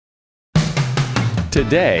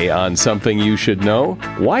Today on Something You Should Know,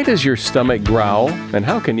 why does your stomach growl and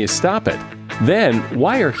how can you stop it? Then,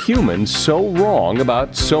 why are humans so wrong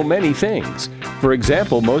about so many things? For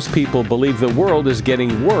example, most people believe the world is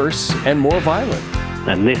getting worse and more violent.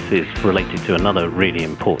 And this is related to another really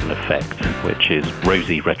important effect, which is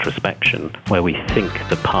rosy retrospection, where we think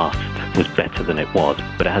the past was better than it was,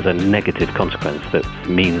 but it has a negative consequence that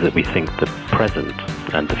means that we think the present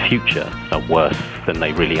and the future are worse than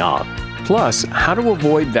they really are. Plus, how to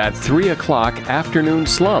avoid that 3 o'clock afternoon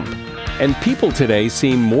slump. And people today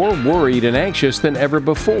seem more worried and anxious than ever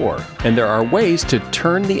before, and there are ways to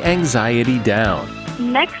turn the anxiety down.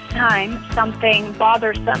 Next time something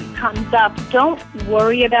bothersome comes up, don't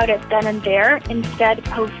worry about it then and there. Instead,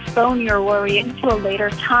 postpone your worrying to a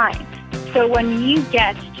later time. So when you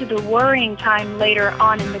get to the worrying time later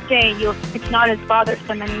on in the day, it's not as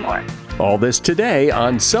bothersome anymore. All this today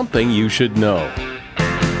on Something You Should Know.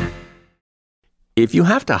 If you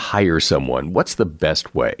have to hire someone, what's the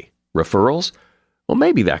best way? Referrals? Well,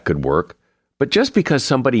 maybe that could work. But just because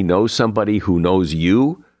somebody knows somebody who knows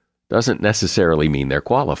you doesn't necessarily mean they're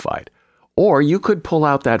qualified. Or you could pull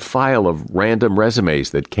out that file of random resumes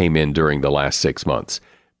that came in during the last 6 months.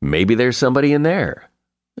 Maybe there's somebody in there.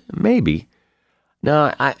 Maybe.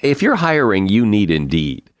 Now, if you're hiring, you need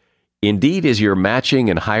Indeed. Indeed is your matching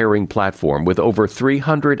and hiring platform with over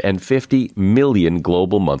 350 million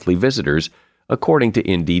global monthly visitors, according to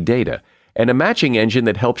Indeed data, and a matching engine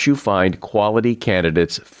that helps you find quality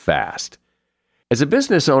candidates fast. As a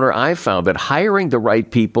business owner, I've found that hiring the right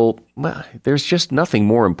people, well, there's just nothing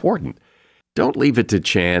more important. Don't leave it to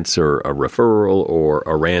chance or a referral or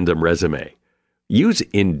a random resume. Use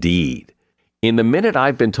Indeed. In the minute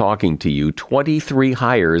I've been talking to you, 23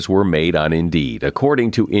 hires were made on Indeed,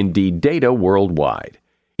 according to Indeed data worldwide.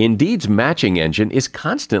 Indeed's matching engine is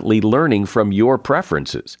constantly learning from your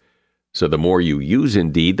preferences. So the more you use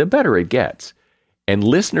Indeed, the better it gets. And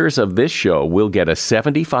listeners of this show will get a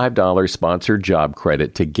 $75 sponsored job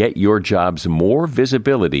credit to get your jobs more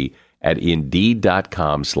visibility at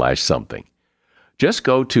Indeed.com/something. Just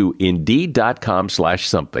go to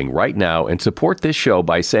Indeed.com/something right now and support this show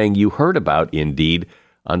by saying you heard about Indeed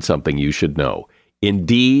on Something You Should Know.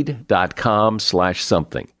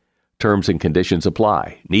 Indeed.com/something. Terms and conditions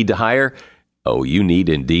apply. Need to hire? Oh, you need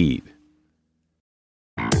Indeed.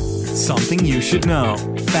 Something you should know.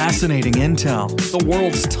 Fascinating intel, the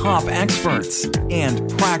world's top experts, and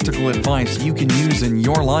practical advice you can use in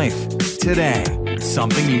your life. Today,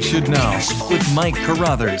 Something You Should Know with Mike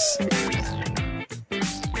Carruthers.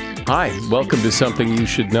 Hi, welcome to Something You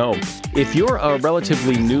Should Know. If you're a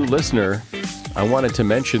relatively new listener, I wanted to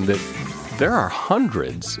mention that there are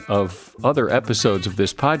hundreds of other episodes of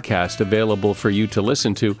this podcast available for you to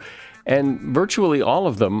listen to, and virtually all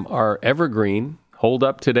of them are evergreen, hold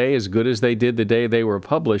up today as good as they did the day they were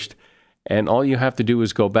published, and all you have to do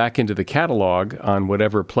is go back into the catalog on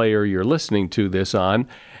whatever player you're listening to this on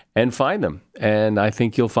and find them. And I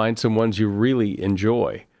think you'll find some ones you really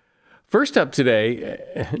enjoy. First up today,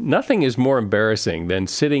 nothing is more embarrassing than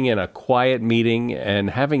sitting in a quiet meeting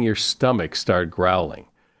and having your stomach start growling.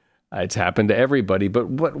 It's happened to everybody,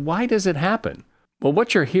 but why does it happen? Well,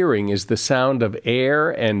 what you're hearing is the sound of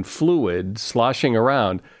air and fluid sloshing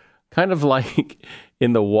around, kind of like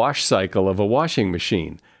in the wash cycle of a washing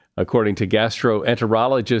machine, according to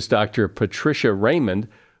gastroenterologist Dr. Patricia Raymond,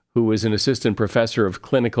 who is an assistant professor of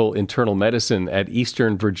clinical internal medicine at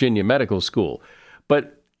Eastern Virginia Medical School.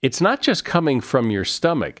 But it's not just coming from your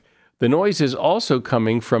stomach. The noise is also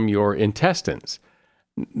coming from your intestines.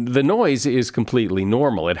 The noise is completely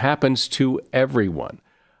normal. It happens to everyone.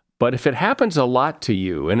 But if it happens a lot to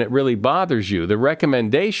you and it really bothers you, the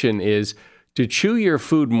recommendation is to chew your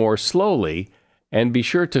food more slowly and be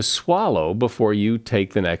sure to swallow before you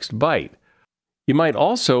take the next bite. You might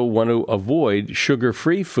also want to avoid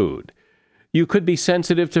sugar-free food. You could be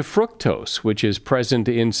sensitive to fructose, which is present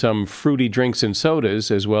in some fruity drinks and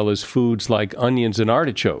sodas, as well as foods like onions and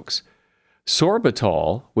artichokes.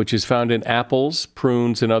 Sorbitol, which is found in apples,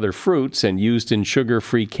 prunes, and other fruits and used in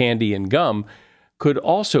sugar-free candy and gum, could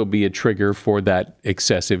also be a trigger for that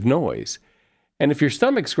excessive noise. And if your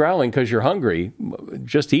stomach's growling because you're hungry,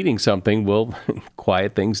 just eating something will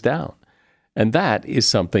quiet things down. And that is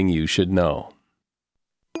something you should know.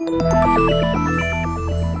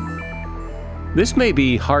 This may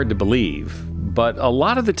be hard to believe, but a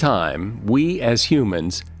lot of the time, we as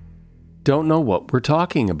humans don't know what we're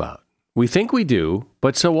talking about. We think we do,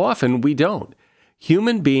 but so often we don't.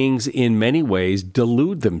 Human beings in many ways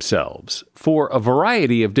delude themselves for a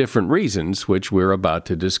variety of different reasons, which we're about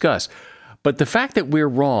to discuss. But the fact that we're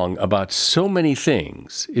wrong about so many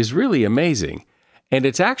things is really amazing. and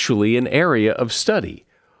it's actually an area of study.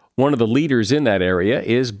 One of the leaders in that area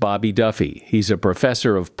is Bobby Duffy. He's a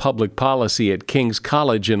professor of public policy at King's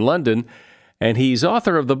College in London, and he's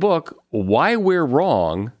author of the book, Why We're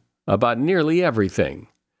Wrong About Nearly Everything.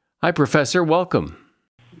 Hi, Professor. Welcome.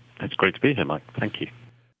 It's great to be here, Mike. Thank you.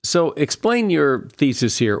 So explain your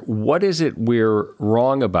thesis here. What is it we're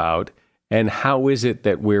wrong about, and how is it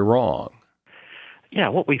that we're wrong? Yeah,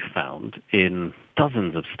 what we've found in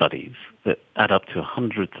dozens of studies that add up to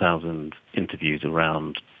 100,000 interviews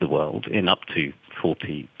around the world in up to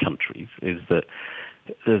 40 countries is that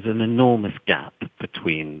there's an enormous gap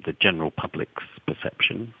between the general public's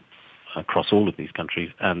perception across all of these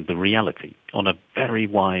countries and the reality on a very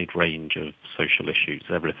wide range of social issues,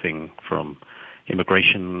 everything from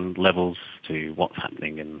immigration levels to what's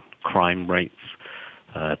happening in crime rates,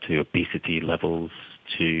 to obesity levels,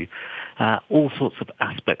 to all sorts of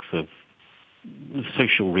aspects of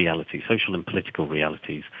social reality, social and political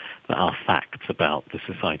realities that are facts about the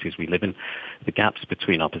societies we live in. The gaps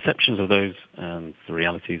between our perceptions of those and the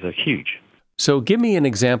realities are huge. So give me an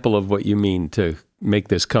example of what you mean to make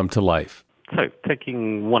this come to life. So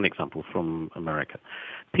taking one example from America,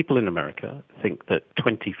 people in America think that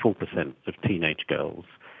 24% of teenage girls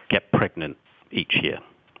get pregnant each year,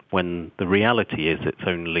 when the reality is it's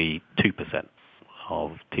only 2%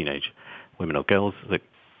 of teenage women or girls that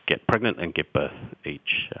get pregnant and give birth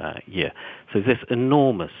each year. So there's this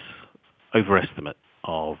enormous overestimate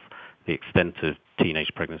of the extent of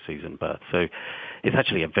teenage pregnancies and birth. So it's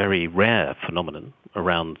actually a very rare phenomenon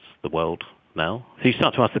around the world now. So you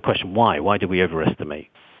start to ask the question, why? Why do we overestimate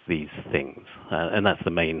these things? And that's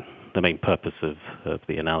the main purpose of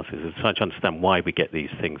the analysis, is trying to understand why we get these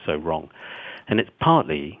things so wrong. And it's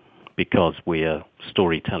partly because we are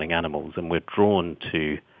storytelling animals and we're drawn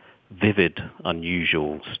to vivid,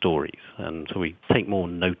 unusual stories. And so we take more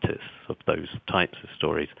notice of those types of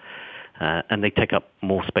stories. And they take up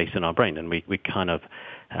more space in our brain. And we kind of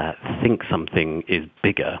think something is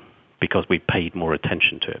bigger because we paid more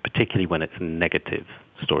attention to it, particularly when it's negative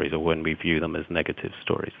stories or when we view them as negative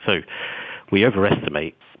stories. So we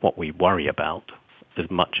overestimate what we worry about as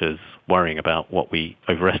much as worrying about what we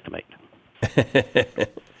overestimate.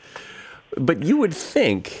 But you would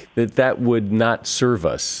think that that would not serve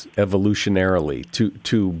us evolutionarily,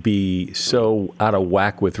 to be so out of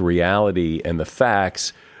whack with reality and the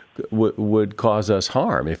facts would cause us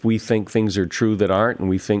harm. If we think things are true that aren't, and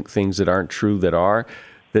we think things that aren't true that are,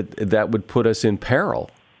 that would put us in peril.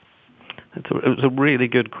 It's a really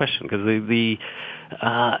good question, because the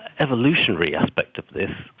evolutionary aspect of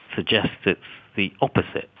this suggests it's the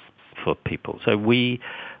opposite for people. So we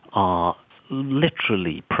are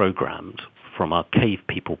literally programmed from our cave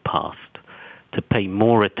people past to pay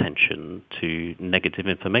more attention to negative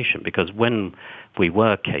information, because when we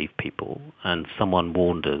were cave people and someone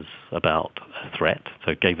warned us about a threat,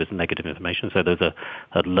 so gave us negative information, so there's a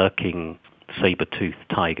lurking saber-toothed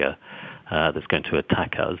tiger that's going to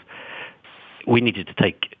attack us, we needed to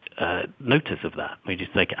take notice of that. We needed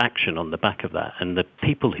to take action on the back of that. And the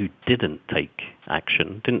people who didn't take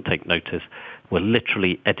action, didn't take notice, were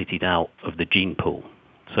literally edited out of the gene pool.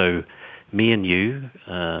 So me and you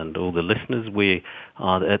and all the listeners, we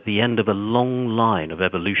are at the end of a long line of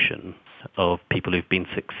evolution of people who've been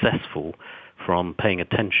successful from paying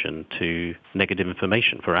attention to negative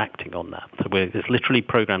information, for acting on that. So it's literally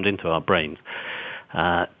programmed into our brains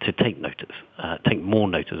to take notice, take more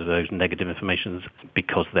notice of those negative informations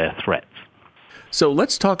because they're threats. So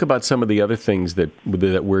let's talk about some of the other things that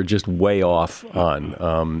we're just way off on.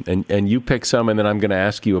 And you pick some, and then I'm going to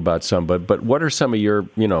ask you about some. But what are some of your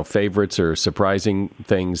favorites or surprising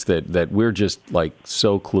things that we're just like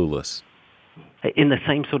so clueless? In the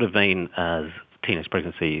same sort of vein as teenage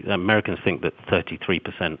pregnancy, Americans think that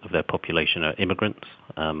 33% of their population are immigrants,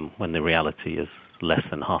 when the reality is less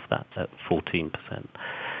than half that, at 14%.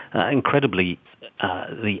 Incredibly,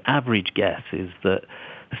 the average guess is that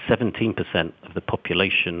 17% of the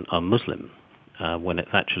population are Muslim, when it's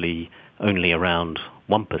actually only around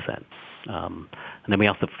 1%. And then we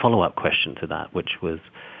asked a follow-up question to that, which was,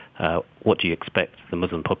 what do you expect the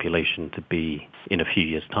Muslim population to be in a few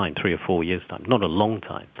years' time, 3 or 4 years' time? Not a long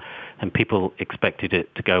time. And people expected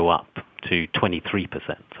it to go up to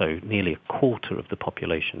 23%, so nearly a quarter of the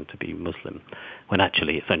population to be Muslim, when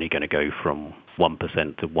actually it's only going to go from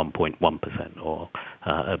 1% to 1.1%, or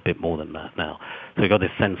a bit more than that now. So we've got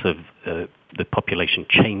this sense of the population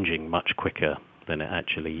changing much quicker than it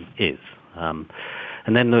actually is. And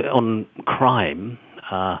then on crime,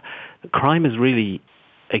 crime is really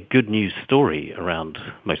a good news story around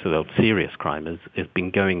most of the serious crime has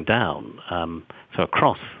been going down. So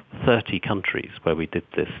across 30 countries where we did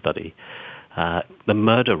this study, The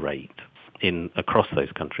murder rate across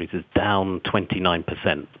those countries is down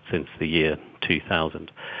 29% since the year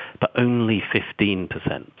 2000, but only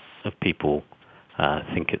 15% of people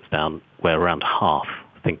think it's down, where around half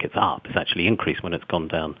think it's up. It's actually increased when it's gone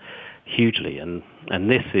down hugely, and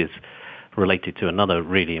this is related to another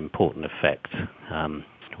really important effect,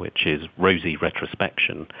 which is rosy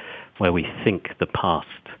retrospection, where we think the past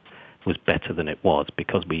was better than it was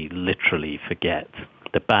because we literally forget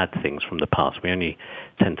the bad things from the past. We only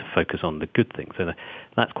tend to focus on the good things. And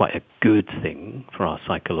that's quite a good thing for our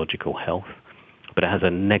psychological health, but it has a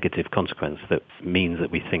negative consequence that means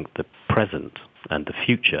that we think the present and the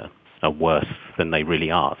future are worse than they really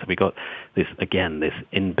are. So we got this, again, this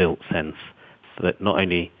inbuilt sense that not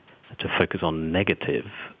only to focus on negative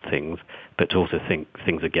things, but to also think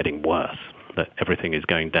things are getting worse, that everything is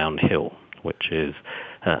going downhill, which is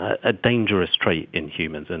a dangerous trait in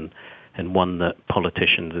humans, and one that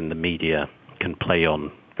politicians and the media can play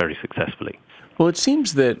on very successfully. Well, it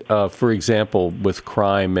seems that, for example, with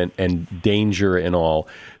crime and danger and all,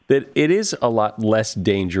 that it is a lot less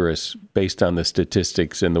dangerous based on the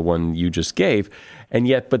statistics and the one you just gave. And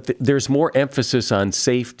yet, there's more emphasis on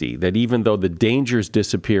safety, that even though the danger is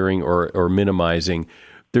disappearing or minimizing,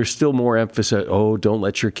 there's still more emphasis, don't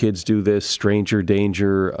let your kids do this, stranger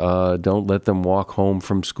danger, don't let them walk home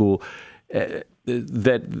from school.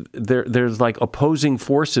 That there's like opposing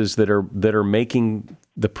forces that are making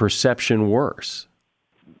the perception worse.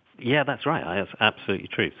 Yeah, that's right. That's absolutely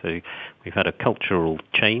true. So we've had a cultural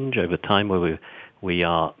change over time where we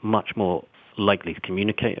are much more likely to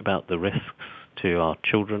communicate about the risks to our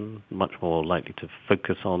children, much more likely to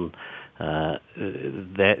focus on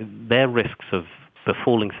their risks of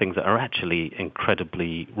befalling things that are actually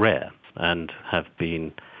incredibly rare and have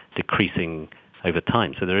been decreasing over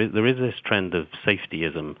time. So there is this trend of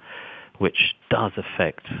safetyism, which does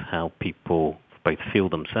affect how people both feel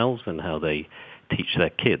themselves and how they teach their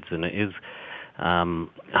kids. And it is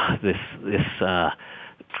this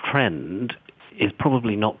trend is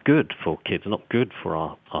probably not good for kids, not good for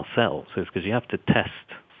ourselves. It's because you have to test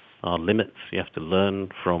our limits, you have to learn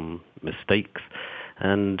from mistakes.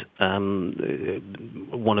 And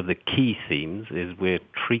one of the key themes is we're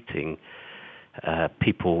treating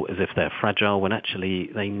people as if they're fragile when actually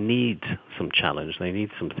they need some challenge, they need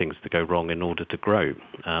some things to go wrong in order to grow.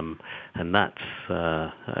 And that's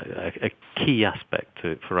a key aspect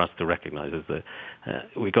for us to recognize, is that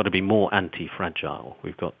we've got to be more anti-fragile.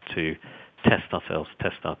 We've got to test ourselves,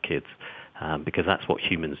 test our kids, because that's what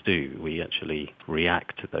humans do. We actually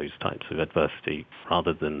react to those types of adversity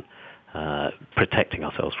rather than protecting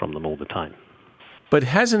ourselves from them all the time. But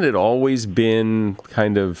hasn't it always been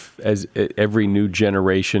kind of, as every new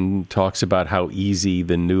generation talks about how easy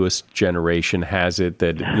the newest generation has it,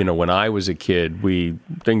 that, when I was a kid,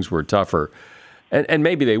 things were tougher. And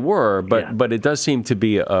maybe they were, but it does seem to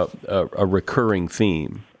be a recurring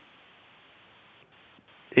theme.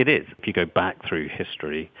 It is. If you go back through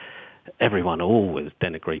history, everyone always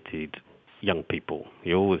denigrated young people.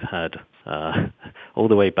 You always had, all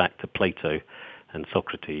the way back to Plato and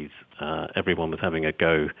Socrates, everyone was having a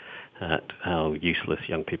go at how useless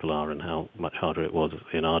young people are and how much harder it was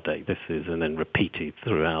in our day. This is, and then repeated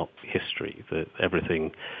throughout history, that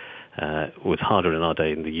everything was harder in our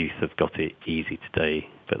day and the youth have got it easy today,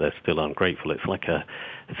 but they're still ungrateful. It's like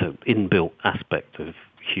it's an inbuilt aspect of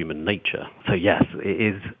human nature. So yes, it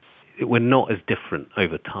is. We're not as different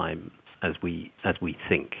over time as we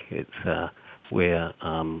think. It's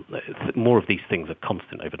more of these things are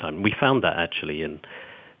constant over time. We found that actually in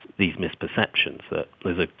these misperceptions, that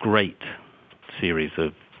there's a great series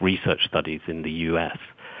of research studies in the US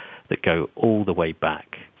that go all the way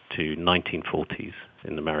back to 1940s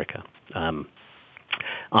in America,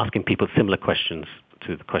 asking people similar questions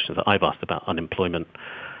to the questions that I've asked about unemployment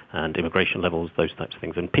and immigration levels, those types of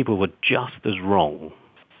things. And people were just as wrong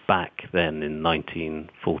back then in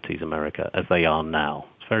 1940s America as they are now.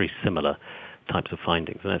 It's very similar types of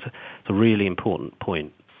findings. And it's a really important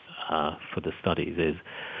point for the studies, is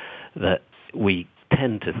that we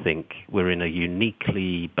tend to think we're in a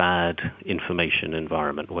uniquely bad information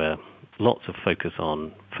environment where lots of focus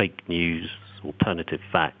on fake news, alternative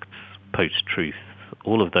facts, post-truth,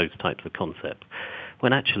 all of those types of concepts,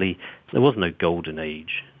 when actually there was no golden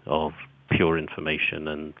age of pure information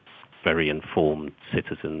and very informed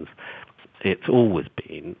citizens. It's always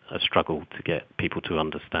been a struggle to get people to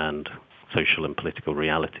understand social and political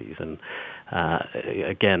realities. And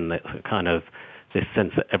again, kind of this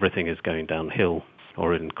sense that everything is going downhill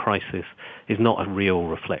or in crisis is not a real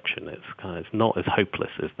reflection. It's not as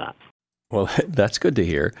hopeless as that. Well, that's good to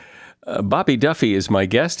hear. Bobby Duffy is my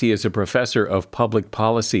guest. He is a professor of public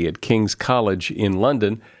policy at King's College in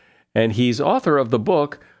London, and he's author of the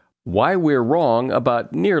book, Why We're Wrong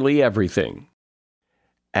About Nearly Everything.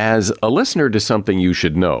 As a listener to Something You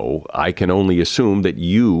Should Know, I can only assume that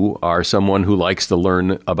you are someone who likes to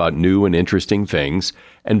learn about new and interesting things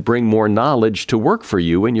and bring more knowledge to work for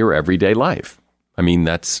you in your everyday life. I mean,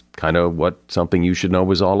 that's kind of what Something You Should Know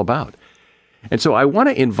is all about. And so I want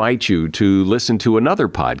to invite you to listen to another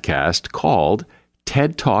podcast called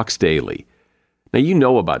TED Talks Daily. Now, you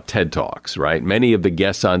know about TED Talks, right? Many of the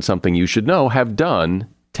guests on Something You Should Know have done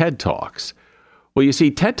TED Talks. Well, you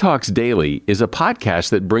see, TED Talks Daily is a podcast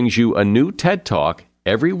that brings you a new TED Talk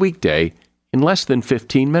every weekday in less than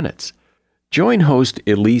 15 minutes. Join host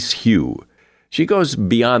Elise Hu. She goes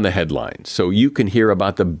beyond the headlines, so you can hear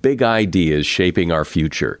about the big ideas shaping our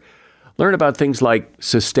future. Learn about things like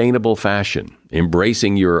sustainable fashion,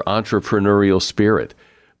 embracing your entrepreneurial spirit,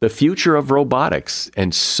 the future of robotics,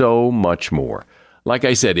 and so much more. Like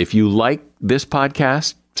I said, if you like this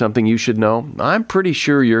podcast, Something You Should Know, I'm pretty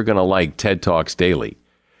sure you're going to like TED Talks Daily.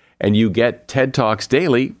 And you get TED Talks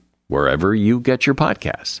Daily wherever you get your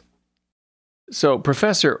podcasts. So,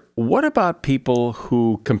 Professor, what about people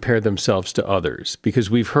who compare themselves to others? Because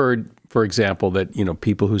we've heard, for example, that,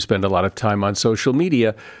 people who spend a lot of time on social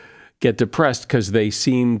media get depressed because they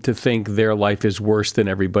seem to think their life is worse than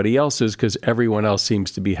everybody else's because everyone else seems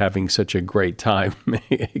to be having such a great time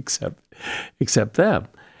except them.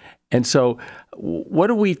 And so what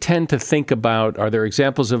do we tend to think about? Are there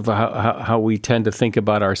examples of how we tend to think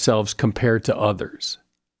about ourselves compared to others?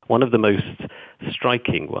 One of the most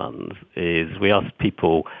striking ones is we ask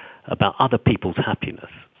people about other people's happiness.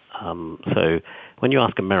 So when you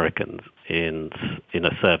ask Americans in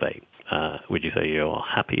a survey, would you say you're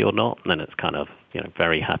happy or not? And then it's kind of,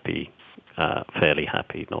 very happy, fairly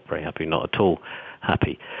happy, not very happy, not at all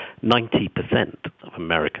happy. 90% of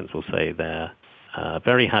Americans will say they're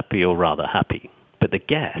very happy or rather happy. But the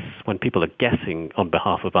guess, when people are guessing on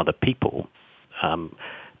behalf of other people,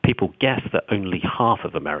 people guess that only half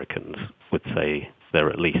of Americans would say they're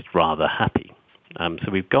at least rather happy.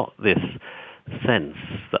 So we've got this sense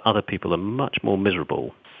that other people are much more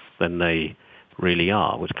miserable than they really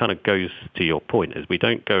are, which kind of goes to your point, is we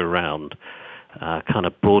don't go around kind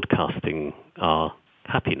of broadcasting our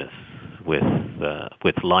happiness with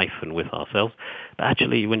life and with ourselves. But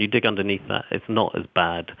actually, when you dig underneath that, it's not as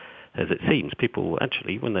bad as it seems. People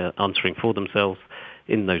actually, when they're answering for themselves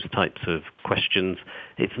in those types of questions,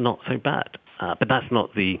 it's not so bad. But that's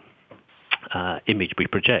not the image we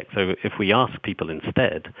project. So if we ask people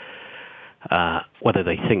instead whether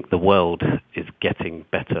they think the world is getting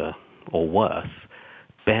better or worse,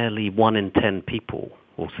 barely 1 in 10 people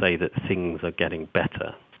will say that things are getting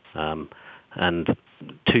better. And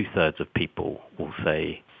 2/3 of people will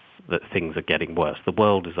say that things are getting worse, the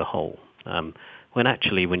world as a whole. When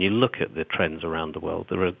actually, when you look at the trends around the world,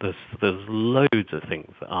 there's loads of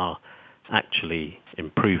things that are actually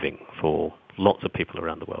improving for lots of people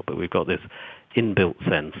around the world. But we've got this inbuilt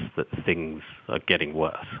sense that things are getting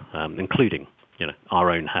worse, including, our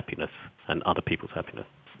own happiness and other people's happiness.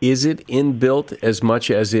 Is it inbuilt as much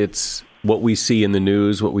as it's what we see in the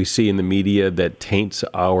news, what we see in the media that taints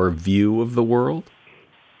our view of the world?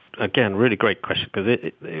 Again, really great question,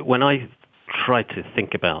 because when I try to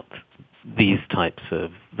think about these types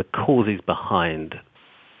of, the causes behind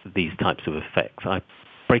these types of effects, I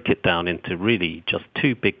break it down into really just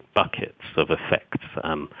 2 big buckets of effects.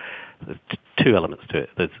 There's 2 elements to it.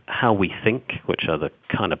 There's how we think, which are the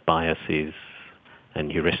kind of biases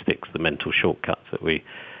and heuristics, the mental shortcuts that we've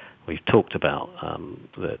talked about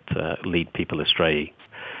that lead people astray.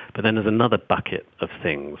 But then there's another bucket of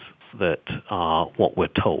things that are what we're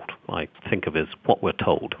told. I think of as what we're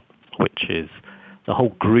told, which is the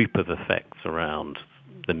whole group of effects around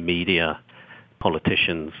the media,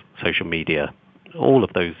 politicians, social media, all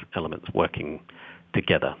of those elements working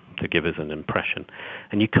together to give us an impression.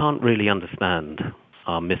 And you can't really understand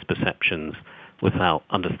our misperceptions without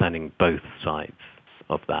understanding both sides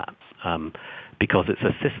of that, because it's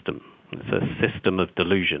a system. It's a system of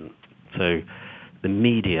delusion. So the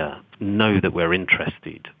media know that we're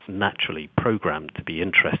interested, naturally programmed to be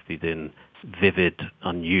interested in vivid,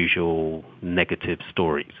 unusual, negative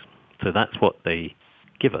stories. So that's what they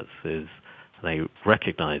give us, is they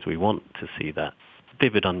recognize we want to see that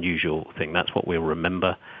vivid, unusual thing. That's what we'll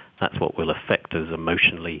remember. That's what will affect us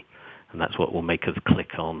emotionally. And that's what will make us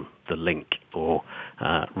click on the link or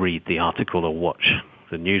read the article or watch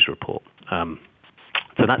the news report.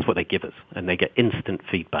 So that's what they give us. And they get instant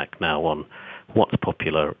feedback now on what's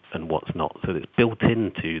popular and what's not. So it's built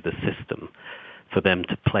into the system for them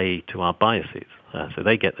to play to our biases. So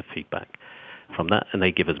they get the feedback from that, and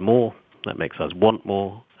they give us more. That makes us want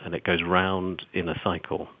more, and it goes round in a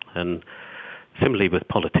cycle. And similarly with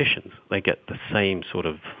politicians, they get the same sort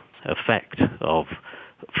of effect of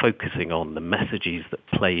focusing on the messages that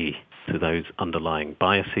play to those underlying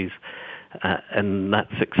biases, and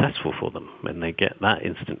that's successful for them. And they get that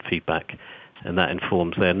instant feedback, and that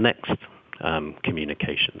informs their next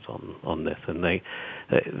communications on this. And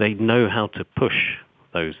they know how to push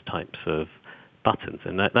those types of buttons.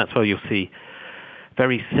 And that's why you'll see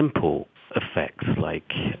very simple effects,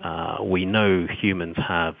 like we know humans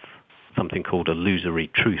have something called illusory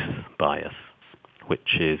truth bias,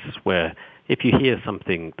 which is where if you hear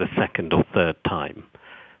something the second or third time,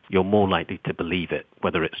 you're more likely to believe it,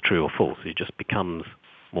 whether it's true or false. It just becomes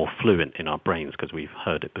more fluent in our brains because we've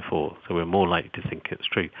heard it before, so we're more likely to think it's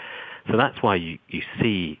true. So that's why you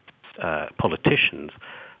see politicians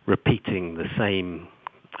repeating the same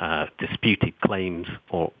disputed claims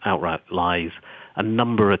or outright lies a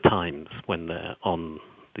number of times when they're on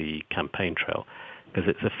the campaign trail, because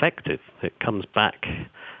it's effective. It comes back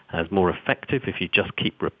as more effective if you just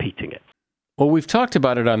keep repeating it. Well, we've talked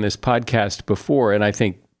about it on this podcast before, and I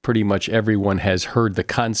think pretty much everyone has heard the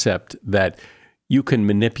concept that you can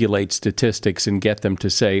manipulate statistics and get them to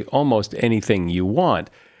say almost anything you want.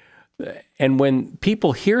 And when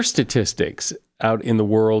people hear statistics out in the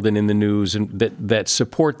world and in the news and that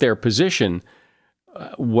support their position,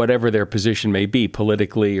 whatever their position may be,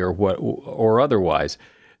 politically or otherwise,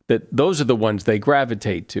 that those are the ones they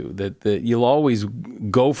gravitate to, that you'll always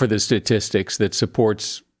go for the statistics that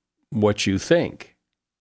supports what you think.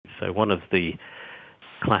 So one of the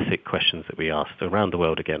classic questions that we asked around the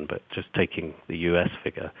world again, but just taking the US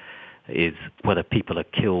figure, is whether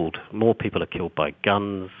more people are killed by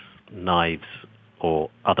guns, knives, or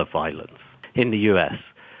other violence. In the US,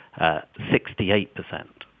 68%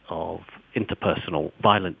 of interpersonal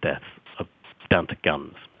violent deaths are down to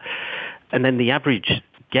guns. And then the average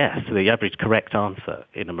guess, the average correct answer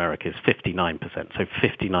in America is 59%. So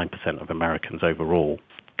 59% of Americans overall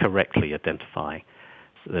correctly identify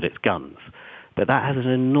that it's guns. But that has an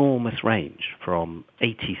enormous range from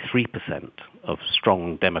 83% of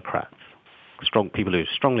strong Democrats, strong people who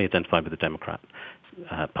strongly identify with the Democrat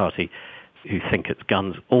Party, who think it's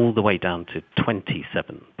guns, all the way down to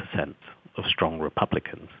 27% of strong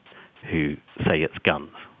Republicans who say it's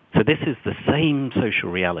guns. So this is the same social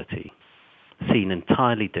reality seen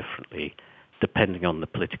entirely differently depending on the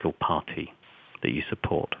political party that you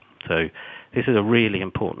support. So this is a really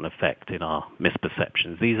important effect in our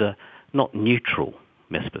misperceptions. These are not neutral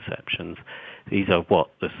misperceptions. These are what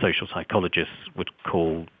the social psychologists would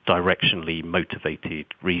call directionally motivated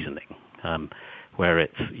reasoning, where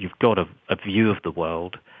you've got a view of the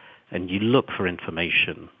world and you look for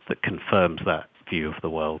information that confirms that view of the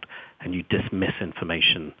world and you dismiss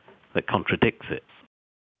information that contradicts it.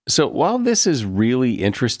 So while this is really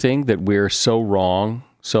interesting that we're so wrong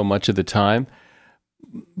so much of the time,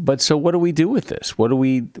 but so what do we do with this? What do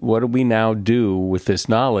we now do with this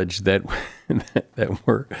knowledge that that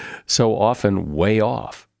we're so often way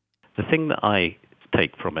off? The thing that I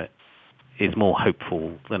take from it is more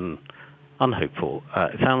hopeful than unhopeful.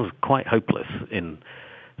 It sounds quite hopeless in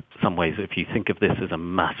some ways if you think of this as a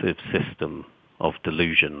massive system of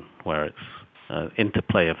delusion where it's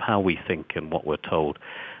interplay of how we think and what we're told.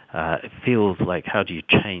 It feels like, how do you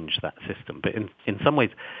change that system? But in some ways,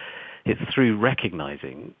 it's through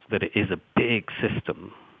recognizing that it is a big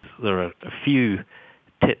system. There are a few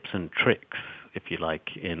tips and tricks, if you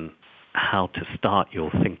like, in how to start your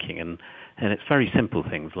thinking. And it's very simple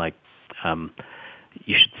things like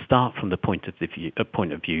you should start from the point of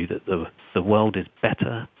view that the world is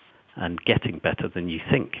better and getting better than you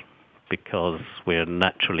think, because we're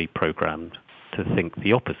naturally programmed to think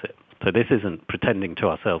the opposite. So this isn't pretending to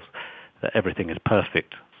ourselves that everything is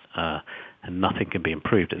perfect and nothing can be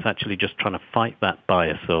improved. It's actually just trying to fight that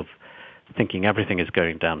bias of thinking everything is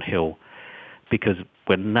going downhill, because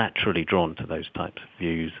we're naturally drawn to those types of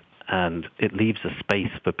views, and it leaves a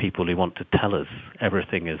space for people who want to tell us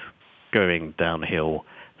everything is going downhill,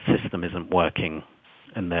 system isn't working,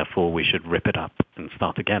 and therefore we should rip it up and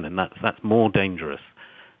start again. And that's more dangerous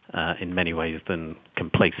in many ways than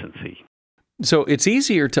complacency. So it's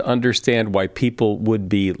easier to understand why people would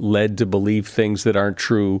be led to believe things that aren't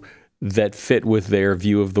true, that fit with their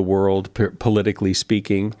view of the world, politically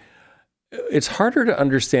speaking. It's harder to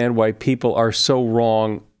understand why people are so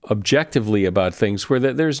wrong objectively about things where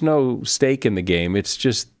there's no stake in the game. It's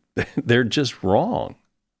just, they're just wrong.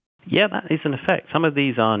 Yeah, that is an effect. Some of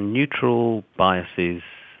these are neutral biases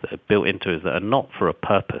that are built into us that are not for a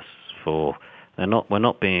purpose. We're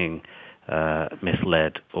not being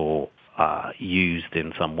misled or used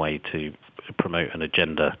in some way to promote an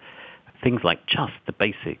agenda. Things like just the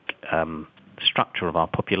basic structure of our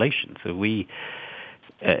population. So we,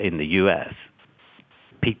 in the US,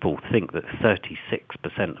 people think that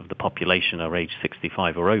 36% of the population are age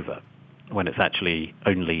 65 or over, when it's actually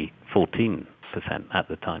only 14% at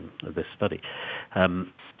the time of this study.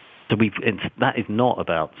 So that is not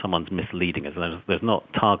about someone's misleading us. There's not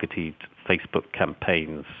targeted Facebook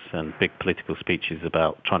campaigns and big political speeches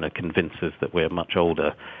about trying to convince us that we're much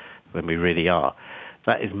older than we really are.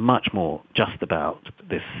 That is much more just about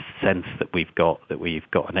this sense that we've got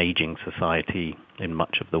an aging society in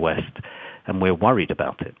much of the West, and we're worried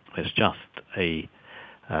about it. It's just a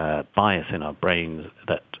bias in our brains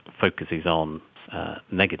that focuses on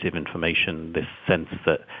negative information, this sense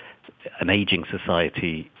that an aging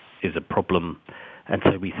society is a problem, and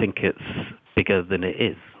so we think it's bigger than it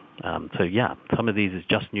is. So yeah, some of these is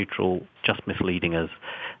just neutral, just misleading us,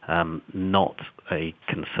 not a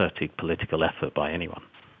concerted political effort by anyone.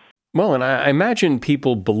 Well, and I imagine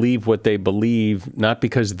people believe what they believe, not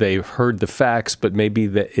because they've heard the facts, but maybe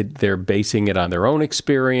they're basing it on their own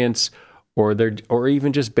experience, or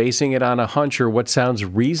even just basing it on a hunch or what sounds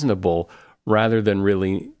reasonable rather than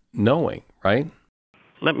really knowing, right?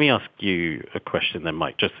 Let me ask you a question then,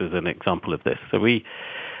 Mike, just as an example of this. So we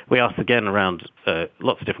asked again around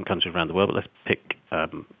lots of different countries around the world, but let's pick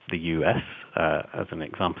the US as an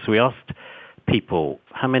example. So we asked people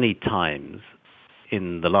how many times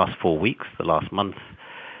in the last 4 weeks, the last month,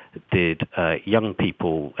 did young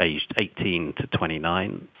people aged 18 to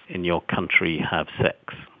 29 in your country have sex?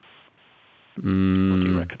 What do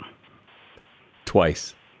you reckon?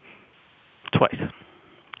 Twice.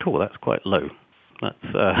 Cool, that's quite low.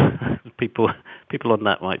 That's people on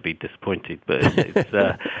that might be disappointed, but it's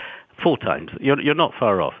 4 times. You're not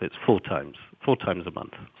far off. It's 4 times a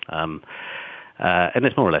month, and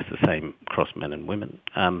it's more or less the same across men and women.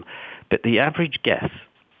 But the average guess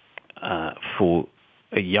for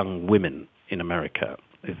young women in America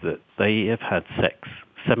is that they have had sex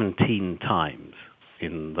 17 times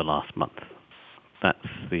in the last month. That's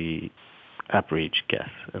the average guess,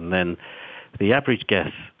 and then the average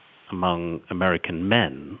guess among American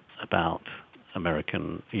men about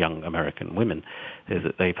young American women is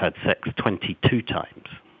that they've had sex 22 times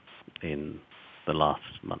in the last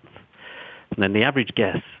month. And then the average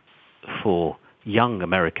guess for young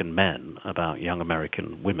American men about young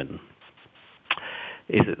American women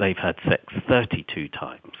is that they've had sex 32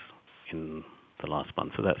 times in the last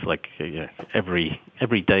month. So that's like every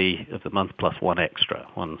day of the month plus one extra,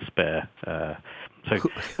 one spare. So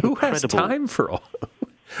who has time for all?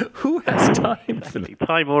 Who has time for that?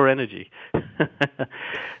 Time or energy?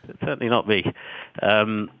 Certainly not me.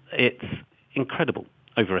 It's incredible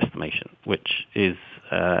overestimation, which is,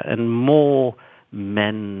 and more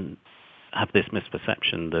men have this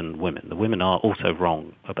misperception than women. The women are also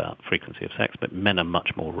wrong about frequency of sex, but men are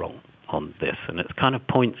much more wrong on this. And it kind of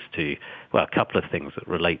points to, well, a couple of things that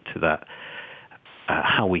relate to that,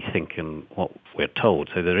 how we think and what we're told.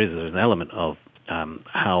 So there's an element of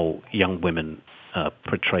how young women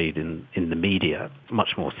portrayed in the media,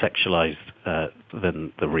 much more sexualized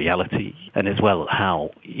than the reality, and as well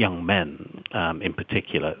how young men in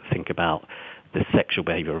particular think about the sexual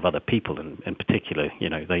behavior of other people, and in particular,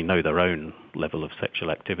 they know their own level of sexual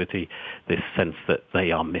activity, this sense that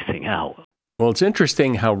they are missing out. Well, it's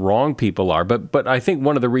interesting how wrong people are, but I think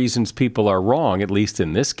one of the reasons people are wrong, at least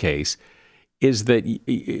in this case, is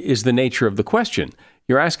the nature of the question.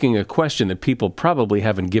 You're asking a question that people probably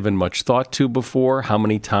haven't given much thought to before. How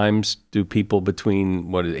many times do people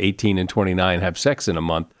between 18 and 29 have sex in a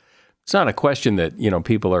month? It's not a question that,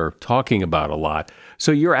 people are talking about a lot.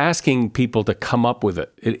 So you're asking people to come up with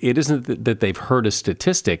it. It isn't that they've heard a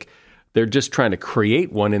statistic. They're just trying to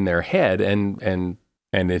create one in their head, and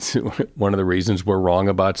it's one of the reasons we're wrong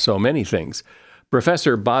about so many things.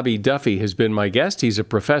 Professor Bobby Duffy has been my guest. He's a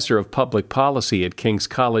professor of public policy at King's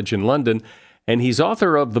College in London, and he's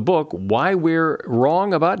author of the book, Why We're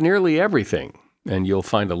Wrong About Nearly Everything. And you'll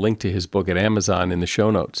find a link to his book at Amazon in the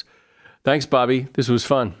show notes. Thanks, Bobby. This was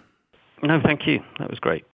fun. No, thank you. That was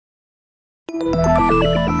great.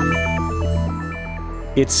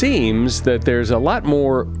 It seems that there's a lot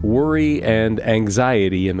more worry and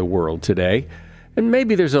anxiety in the world today. And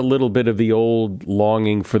maybe there's a little bit of the old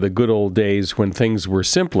longing for the good old days when things were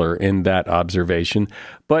simpler in that observation.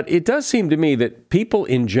 But it does seem to me that people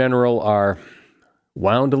in general are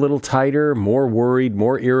wound a little tighter, more worried,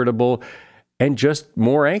 more irritable, and just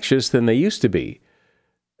more anxious than they used to be.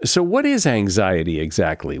 So what is anxiety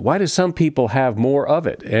exactly? Why do some people have more of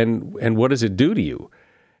it? And what does it do to you?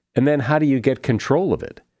 And then how do you get control of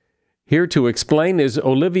it? Here to explain is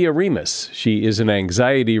Olivia Remus. She is an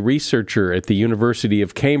anxiety researcher at the University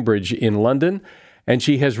of Cambridge in London, and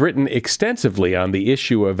she has written extensively on the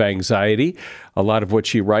issue of anxiety. A lot of what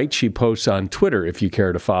she writes, she posts on Twitter, if you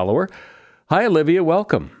care to follow her. Hi, Olivia.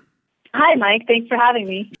 Welcome. Hi, Mike. Thanks for having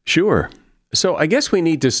me. Sure. So I guess we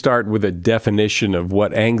need to start with a definition of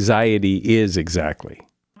what anxiety is exactly.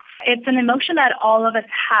 It's an emotion that all of us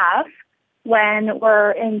have when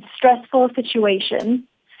we're in stressful situations,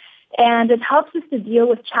 and it helps us to deal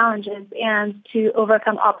with challenges and to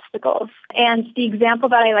overcome obstacles. And the example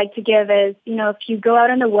that I like to give is, if you go out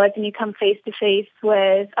in the woods and you come face to face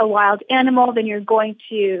with a wild animal, then you're going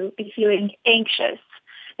to be feeling anxious.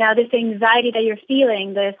 Now, this anxiety that you're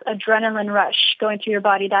feeling, this adrenaline rush going through your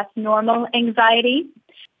body, that's normal anxiety.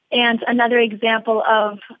 And another example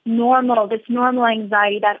of this normal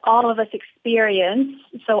anxiety that all of us experience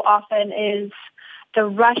so often is the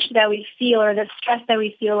rush that we feel or the stress that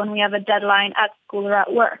we feel when we have a deadline at school or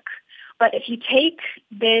at work. But if you take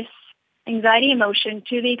this anxiety emotion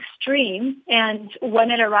to the extreme, and when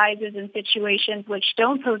it arises in situations which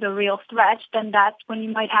don't pose a real threat, then that's when you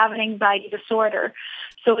might have an anxiety disorder.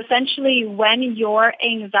 So essentially, when your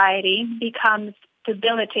anxiety becomes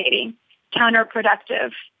debilitating,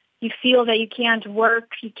 counterproductive, you feel that you can't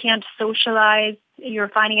work, you can't socialize, you're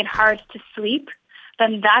finding it hard to sleep,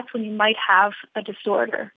 then that's when you might have a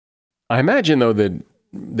disorder. I imagine, though, that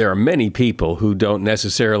there are many people who don't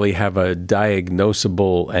necessarily have a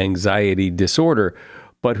diagnosable anxiety disorder,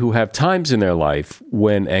 but who have times in their life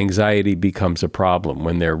when anxiety becomes a problem,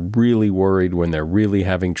 when they're really worried, when they're really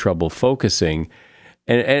having trouble focusing.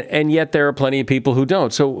 And yet there are plenty of people who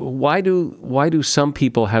don't. So why do some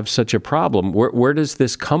people have such a problem? Where does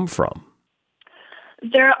this come from?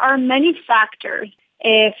 There are many factors.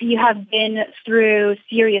 If you have been through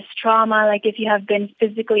serious trauma, like if you have been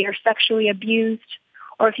physically or sexually abused,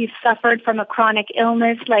 or if you've suffered from a chronic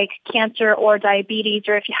illness like cancer or diabetes,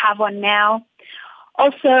 or if you have one now.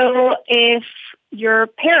 Also, if your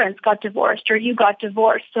parents got divorced or you got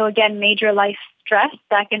divorced. So again, major life stress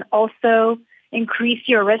that can also increase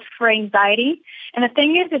your risk for anxiety. And the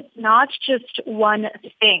thing is, it's not just one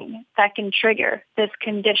thing that can trigger this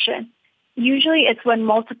condition. Usually it's when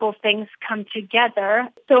multiple things come together.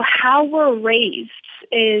 So how we're raised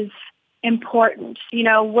is important.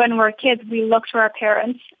 When we're kids, we look to our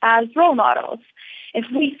parents as role models. If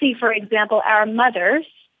we see, for example, our mothers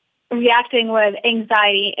reacting with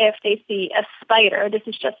anxiety if they see a spider, this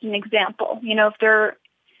is just an example. If they're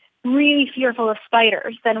really fearful of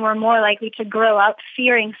spiders, then we're more likely to grow up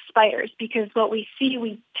fearing spiders, because what we see,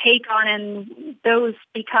 we take on, and those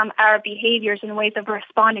become our behaviors and ways of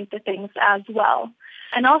responding to things as well.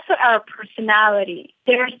 And also our personality.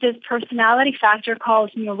 There's this personality factor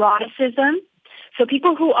called neuroticism. So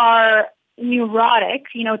people who are neurotic,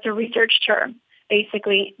 it's a research term,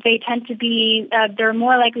 basically, they tend to be, they're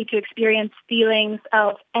more likely to experience feelings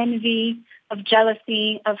of envy, of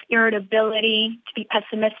jealousy, of irritability, to be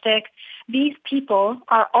pessimistic. These people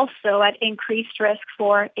are also at increased risk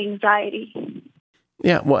for anxiety.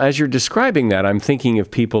 Yeah, well, as you're describing that, I'm thinking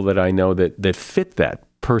of people that I know that fit that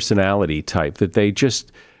personality type, that they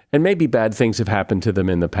just, and maybe bad things have happened to them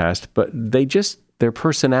in the past, but their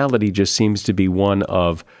personality just seems to be one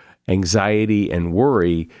of anxiety and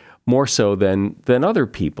worry more so than other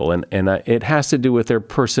people. And it has to do with their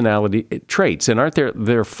personality traits. And aren't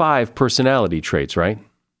there are 5 personality traits, right?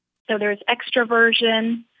 So there's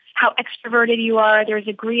extroversion, how extroverted you are. There's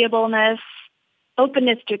agreeableness,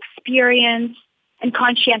 openness to experience, and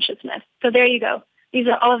conscientiousness. So there you go. These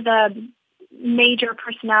are all of the major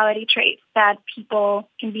personality traits that people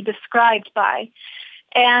can be described by.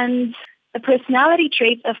 And the personality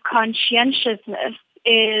traits of conscientiousness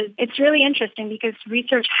it's really interesting, because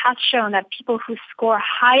research has shown that people who score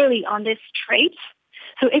highly on this trait,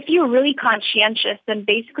 so if you're really conscientious, then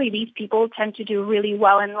basically these people tend to do really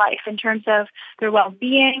well in life in terms of their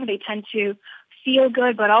well-being. They tend to feel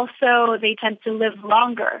good, but also they tend to live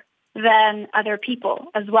longer than other people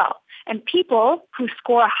as well. And people who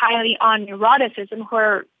score highly on neuroticism,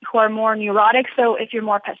 who are more neurotic, so if you're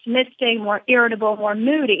more pessimistic, more irritable, more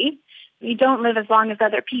moody, you don't live as long as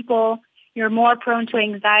other people. You're more prone to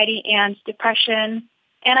anxiety and depression.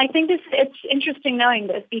 And I think it's interesting knowing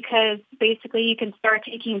this, because basically you can start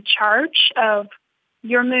taking charge of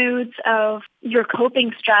your moods, of your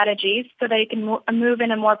coping strategies, so that you can move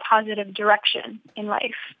in a more positive direction in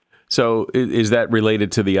life. So is that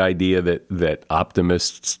related to the idea that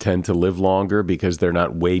optimists tend to live longer because they're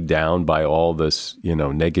not weighed down by all this,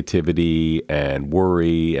 negativity and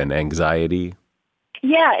worry and anxiety?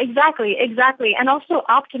 Yeah, exactly. And also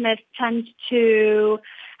optimists tend to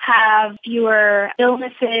have fewer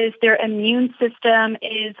illnesses, their immune system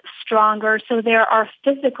is stronger, so there are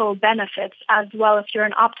physical benefits as well if you're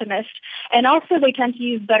an optimist. And also they tend to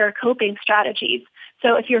use better coping strategies.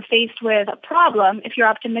 So if you're faced with a problem, if you're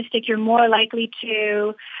optimistic, you're more likely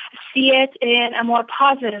to see it in a more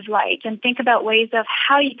positive light and think about ways of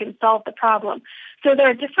how you can solve the problem. So there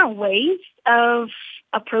are different ways of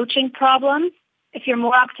approaching problems. If you're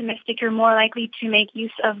more optimistic, you're more likely to make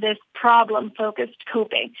use of this problem-focused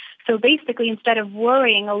coping. So basically, instead of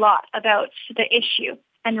worrying a lot about the issue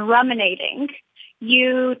and ruminating,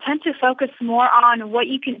 you tend to focus more on what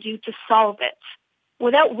you can do to solve it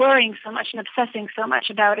without worrying so much and obsessing so much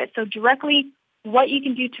about it. So directly what you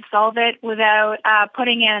can do to solve it without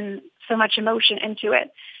putting in so much emotion into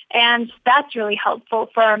it. And that's really helpful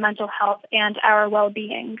for our mental health and our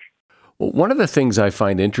well-being. Well, one of the things I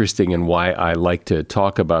find interesting and why I like to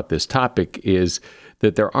talk about this topic is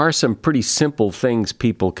that there are some pretty simple things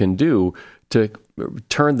people can do to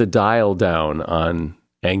turn the dial down on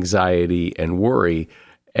anxiety and worry.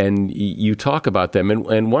 And you talk about them.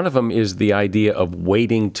 And one of them is the idea of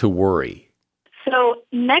waiting to worry. So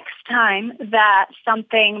next time that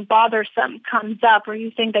something bothersome comes up or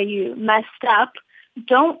you think that you messed up,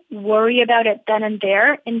 don't worry about it then and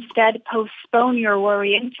there. Instead, postpone your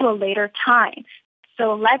worrying to a later time.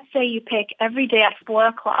 So let's say you pick every day at 4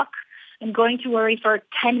 o'clock, I'm going to worry for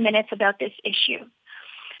 10 minutes about this issue.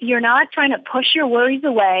 You're not trying to push your worries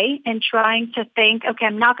away and trying to think, okay,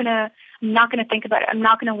 I'm not going to think about it. I'm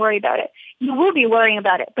not going to worry about it. You will be worrying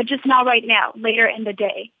about it, but just not right now, later in the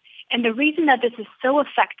day. And the reason that this is so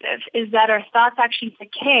effective is that our thoughts actually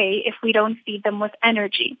decay if we don't feed them with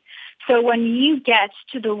energy. So when you get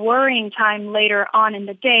to the worrying time later on in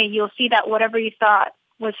the day, you'll see that whatever you thought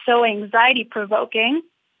was so anxiety-provoking,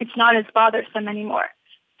 it's not as bothersome anymore.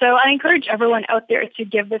 So I encourage everyone out there to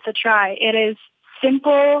give this a try. It is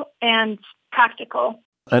simple and practical.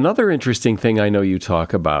 Another interesting thing I know you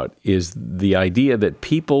talk about is the idea that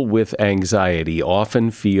people with anxiety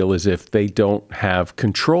often feel as if they don't have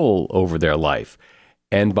control over their life.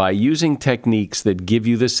 And by using techniques that give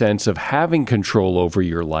you the sense of having control over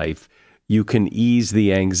your life, you can ease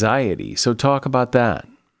the anxiety. So talk about that.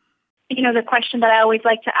 You know, the question that I always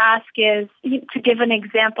like to ask is, to give an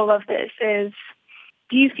example of this is,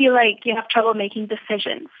 do you feel like you have trouble making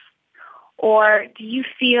decisions? Or do you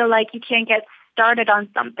feel like you can't get started on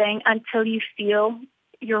something until you feel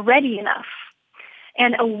you're ready enough?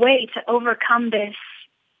 And a way to overcome this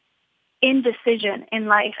indecision in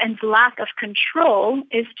life and lack of control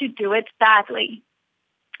is to do it badly.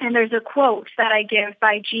 And there's a quote that I give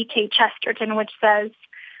by G.K. Chesterton, which says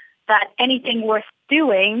that anything worth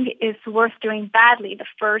doing is worth doing badly the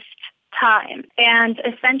first time. And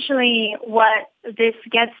essentially what this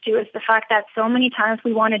gets to is the fact that so many times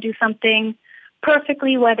we want to do something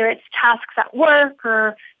perfectly, whether it's tasks at work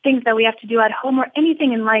or things that we have to do at home or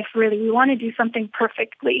anything in life, really. We want to do something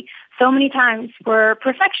perfectly. So many times we're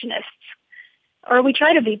perfectionists, or we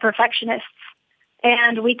try to be perfectionists,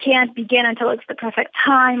 and we can't begin until it's the perfect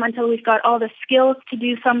time, until we've got all the skills to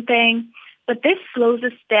do something. But this slows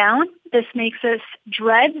us down. This makes us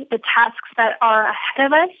dread the tasks that are ahead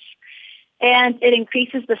of us, and it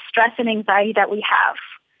increases the stress and anxiety that we have.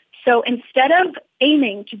 So instead of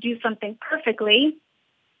aiming to do something perfectly,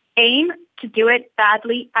 aim to do it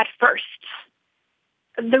badly at first.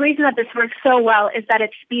 The reason that this works so well is that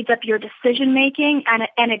it speeds up your decision-making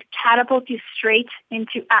and it catapults you straight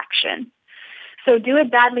into action. So do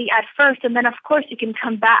it badly at first, and then, of course, you can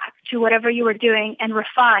come back to whatever you were doing and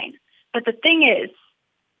refine. But the thing is,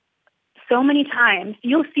 so many times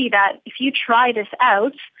you'll see that if you try this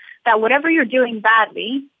out, that whatever you're doing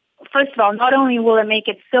badly, first of all, not only will it make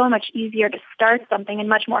it so much easier to start something and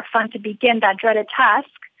much more fun to begin that dreaded task,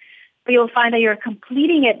 but you'll find that you're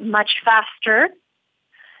completing it much faster.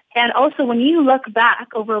 And also, when you look back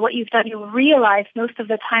over what you've done, you'll realize most of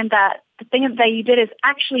the time that the thing that you did is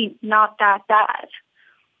actually not that bad.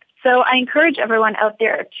 So I encourage everyone out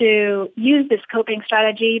there to use this coping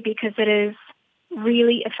strategy because it is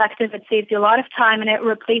really effective. It saves you a lot of time and it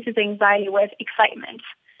replaces anxiety with excitement.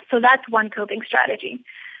 So that's one coping strategy.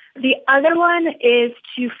 The other one is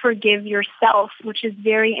to forgive yourself, which is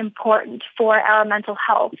very important for our mental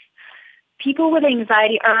health. People with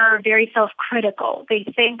anxiety are very self-critical. They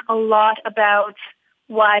think a lot about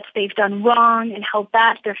what they've done wrong and how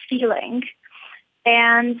bad they're feeling.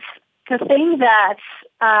 And the thing that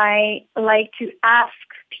I like to ask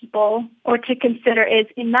people or to consider is,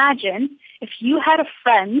 imagine if you had a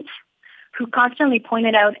friend who constantly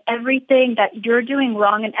pointed out everything that you're doing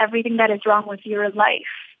wrong and everything that is wrong with your life.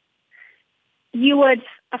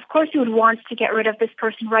 of course you would want to get rid of this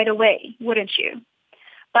person right away, wouldn't you?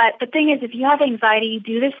 But the thing is, if you have anxiety, you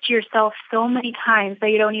do this to yourself so many times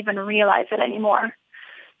that you don't even realize it anymore.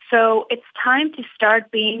 So it's time to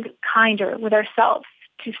start being kinder with ourselves,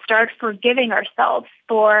 to start forgiving ourselves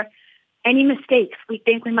for any mistakes we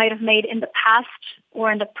think we might have made in the past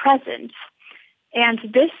or in the present. And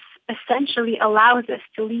this essentially allows us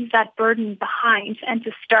to leave that burden behind and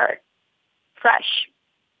to start fresh.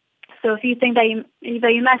 So if you think that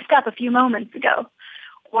you messed up a few moments ago,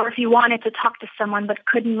 or if you wanted to talk to someone but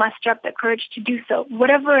couldn't muster up the courage to do so,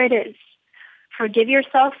 whatever it is, forgive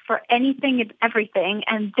yourself for anything and everything,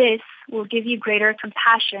 and this will give you greater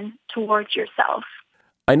compassion towards yourself.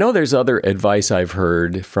 I know there's other advice I've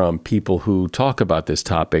heard from people who talk about this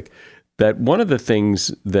topic, that one of the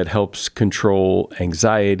things that helps control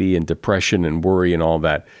anxiety and depression and worry and all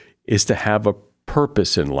that is to have a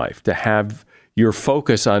purpose in life, to have your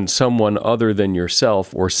focus on someone other than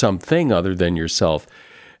yourself or something other than yourself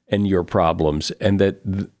and your problems, and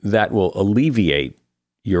that will alleviate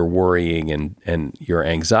your worrying and your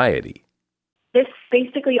anxiety. This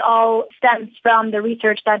basically all stems from the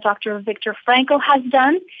research that Dr. Viktor Frankl has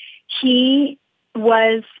done. He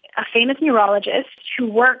was a famous neurologist who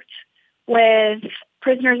worked with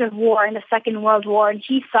prisoners of war in the Second World War, and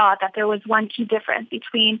he saw that there was one key difference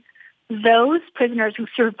between those prisoners who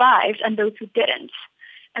survived and those who didn't.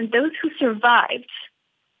 And those who survived,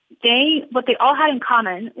 what they all had in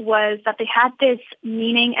common was that they had this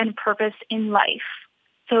meaning and purpose in life.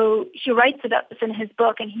 So he writes about this in his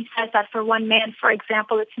book, and he says that for one man, for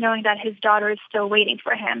example, it's knowing that his daughter is still waiting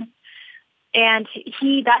for him. And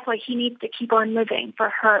that's why he needs to keep on living for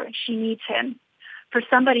her. She needs him. For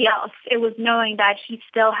somebody else, it was knowing that he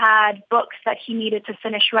still had books that he needed to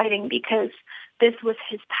finish writing because this was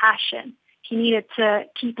his passion. He needed to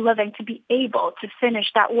keep living to be able to finish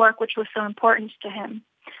that work, which was so important to him.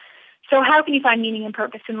 So how can you find meaning and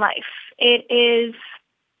purpose in life? It is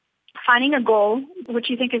finding a goal which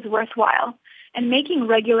you think is worthwhile and making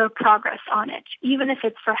regular progress on it, even if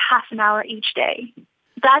it's for half an hour each day.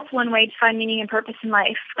 That's one way to find meaning and purpose in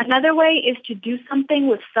life. Another way is to do something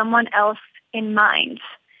with someone else in mind.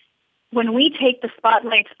 When we take the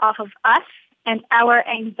spotlight off of us and our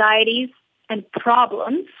anxieties and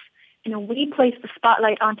problems, and we place the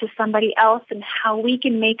spotlight onto somebody else and how we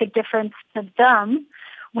can make a difference to them,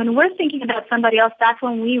 when we're thinking about somebody else, that's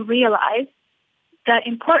when we realize the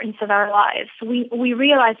importance of our lives. We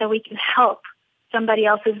realize that we can help somebody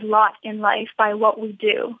else's lot in life by what we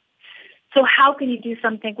do. So how can you do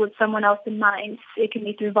something with someone else in mind? It can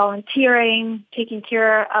be through volunteering, taking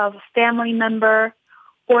care of a family member,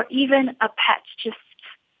 or even a pet, just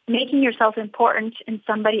making yourself important in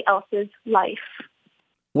somebody else's life.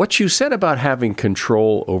 What you said about having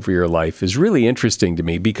control over your life is really interesting to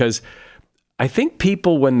me, because I think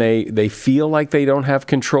people, when they feel like they don't have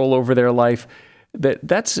control over their life,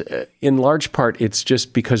 that's in large part, it's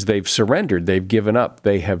just because they've surrendered, they've given up,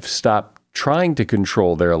 they have stopped trying to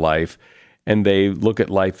control their life, and they look at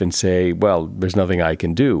life and say, well, there's nothing I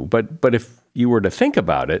can do. But if you were to think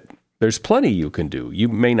about it, there's plenty you can do. You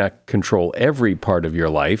may not control every part of your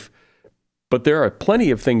life, but there are plenty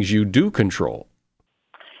of things you do control.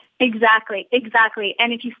 Exactly.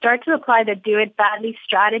 And if you start to apply the do it badly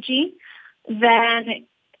strategy, then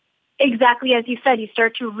exactly as you said, you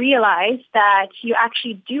start to realize that you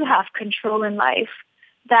actually do have control in life,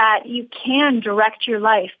 that you can direct your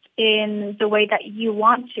life in the way that you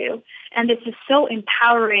want to. And this is so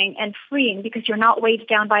empowering and freeing because you're not weighed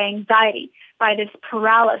down by anxiety, by this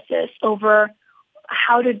paralysis over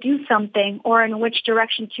how to do something or in which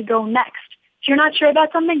direction to go next. If you're not sure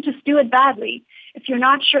about something, just do it badly. If you're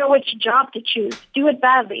not sure which job to choose, do it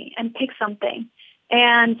badly and pick something.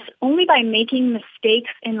 And only by making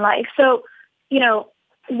mistakes in life. So,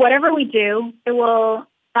 whatever we do, it will,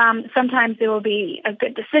 sometimes it will be a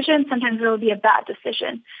good decision. Sometimes it will be a bad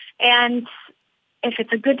decision. And if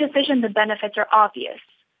it's a good decision, the benefits are obvious.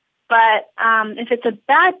 But if it's a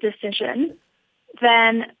bad decision,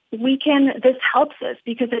 then this helps us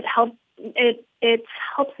because it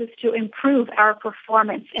helps us to improve our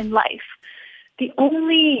performance in life.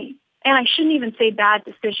 And I shouldn't even say bad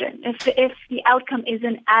decision, if the outcome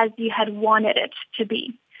isn't as you had wanted it to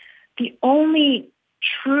be. The only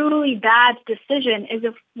truly bad decision is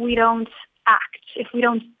if we don't act, if we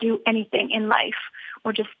don't do anything in life,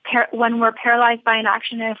 or just when we're paralyzed by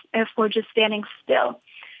inaction, if we're just standing still.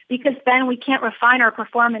 Because then we can't refine our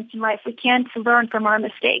performance in life. We can't learn from our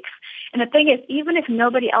mistakes. And the thing is, even if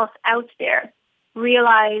nobody else out there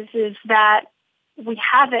realizes that we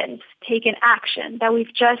haven't taken action, that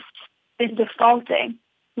we've just been defaulting,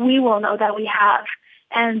 we will know that we have.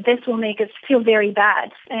 And this will make us feel very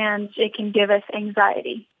bad, and it can give us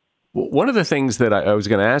anxiety. One of the things that I was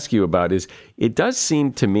going to ask you about is, it does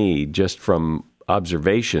seem to me, just from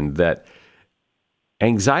observation, that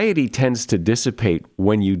anxiety tends to dissipate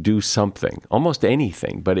when you do something, almost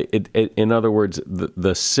anything. But in other words,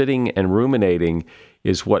 the sitting and ruminating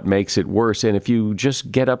is what makes it worse. And if you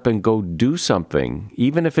just get up and go do something,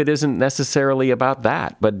 even if it isn't necessarily about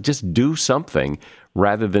that, but just do something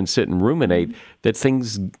rather than sit and ruminate, that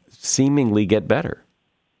things seemingly get better.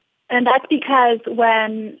 And that's because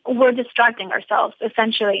when we're distracting ourselves,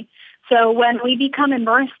 essentially. So when we become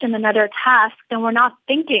immersed in another task, then we're not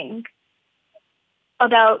thinking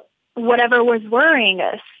about whatever was worrying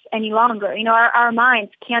us any longer. You know, our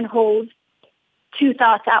minds can't hold two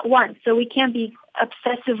thoughts at once. So we can't be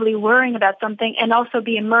obsessively worrying about something and also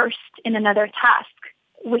be immersed in another task.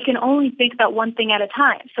 We can only think about one thing at a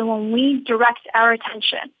time. So when we direct our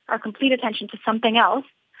attention, our complete attention to something else,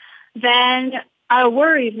 then our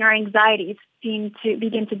worries and our anxieties begin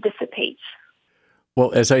to dissipate.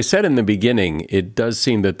 Well, as I said in the beginning, it does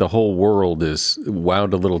seem that the whole world is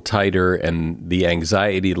wound a little tighter and the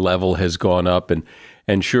anxiety level has gone up.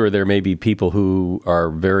 And sure, there may be people who are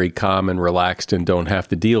very calm and relaxed and don't have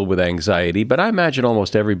to deal with anxiety, but I imagine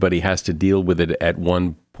almost everybody has to deal with it at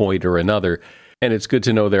one point or another. And it's good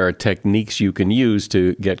to know there are techniques you can use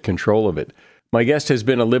to get control of it. My guest has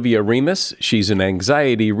been Olivia Remus. She's an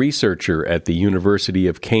anxiety researcher at the University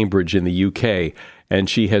of Cambridge in the UK, and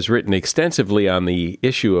she has written extensively on the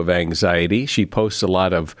issue of anxiety. She posts a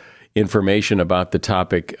lot of information about the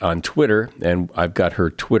topic on Twitter, and I've got her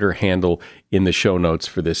Twitter handle in the show notes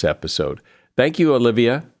for this episode. Thank you,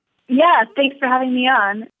 Olivia. Yeah, thanks for having me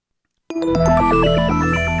on.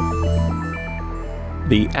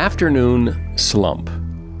 The afternoon slump.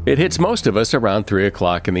 It hits most of us around 3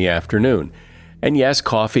 o'clock in the afternoon. And yes,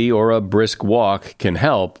 coffee or a brisk walk can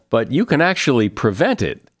help, but you can actually prevent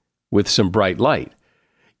it with some bright light.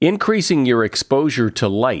 Increasing your exposure to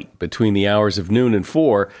light between the hours of noon and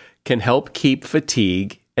 4 can help keep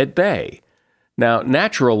fatigue at bay. Now,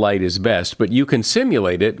 natural light is best, but you can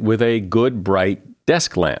simulate it with a good bright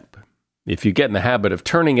desk lamp. If you get in the habit of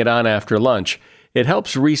turning it on after lunch, it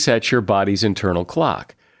helps reset your body's internal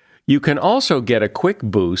clock. You can also get a quick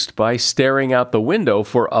boost by staring out the window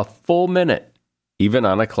for a full minute, even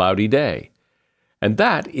on a cloudy day. And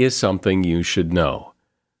that is something you should know.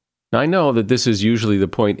 Now, I know that this is usually the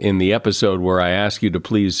point in the episode where I ask you to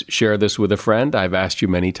please share this with a friend. I've asked you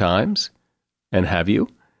many times. And have you?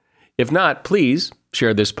 If not, please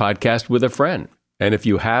share this podcast with a friend. And if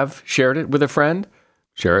you have shared it with a friend,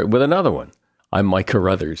 share it with another one. I'm Mike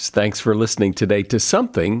Carruthers. Thanks for listening today to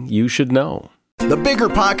Something You Should Know. The Bigger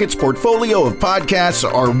Pockets portfolio of podcasts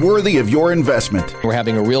are worthy of your investment. We're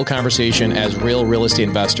having a real conversation as real estate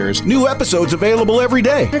investors. New episodes available every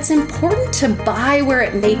day. It's important to buy where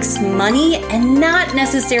it makes money and not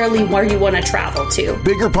necessarily where you want to travel to.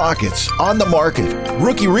 Bigger Pockets, On the Market,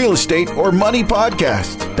 Rookie Real Estate, or Money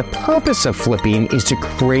Podcast. The purpose of flipping is to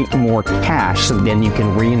create more cash so then you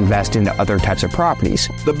can reinvest into other types of properties.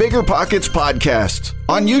 The Bigger Pockets Podcast,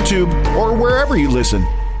 on YouTube or wherever you listen.